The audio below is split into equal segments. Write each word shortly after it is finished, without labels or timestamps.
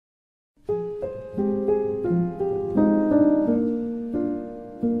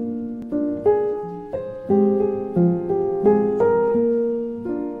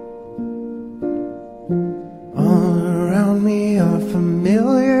All around me are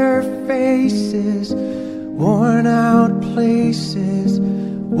familiar faces, worn out places,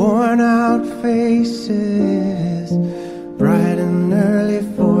 worn out faces, bright and early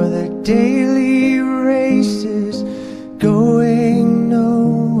for their daily races, going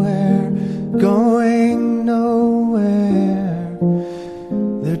nowhere, going nowhere.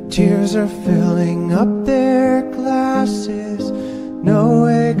 Their tears are filling up their glasses, no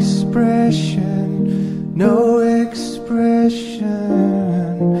expression, no expression.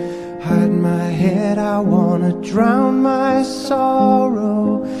 Hide my head, I wanna drown my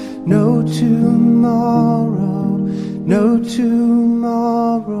sorrow. No tomorrow, no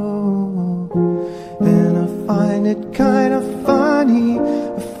tomorrow. And I find it kind of funny,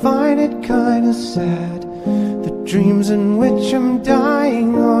 I find it kind of sad. The dreams in which I'm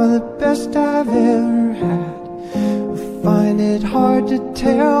dying are the best I've ever had. I find it hard to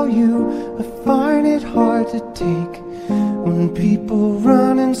tell you, I find it hard to take. When people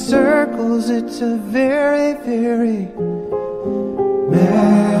run in circles, it's a very, very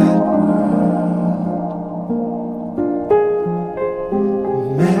mad world.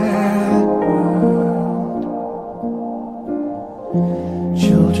 Mad world.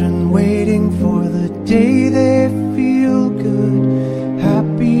 Children waiting for the day they feel good.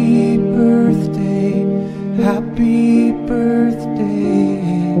 Happy birthday, happy birthday.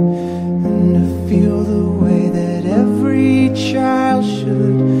 And to feel the way that every child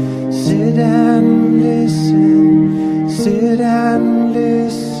should sit and listen, sit and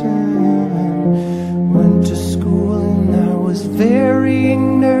listen. Went to school and I was very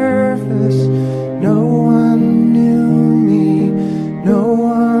nervous. No one knew me, no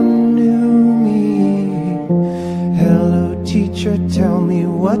one knew me. Hello teacher, tell me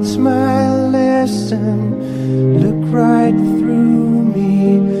what's my lesson. Look right through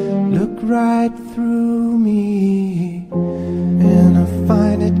me, look right through me. And I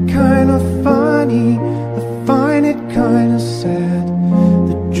find it kind of funny, I find it kind of sad.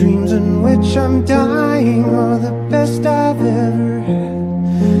 The dreams in which I'm dying are the best I've ever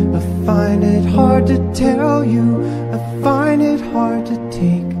had. I find it hard to tell you, I find it hard to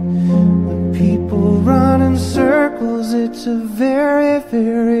take. When people run in circles, it's a very,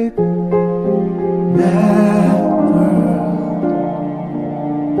 very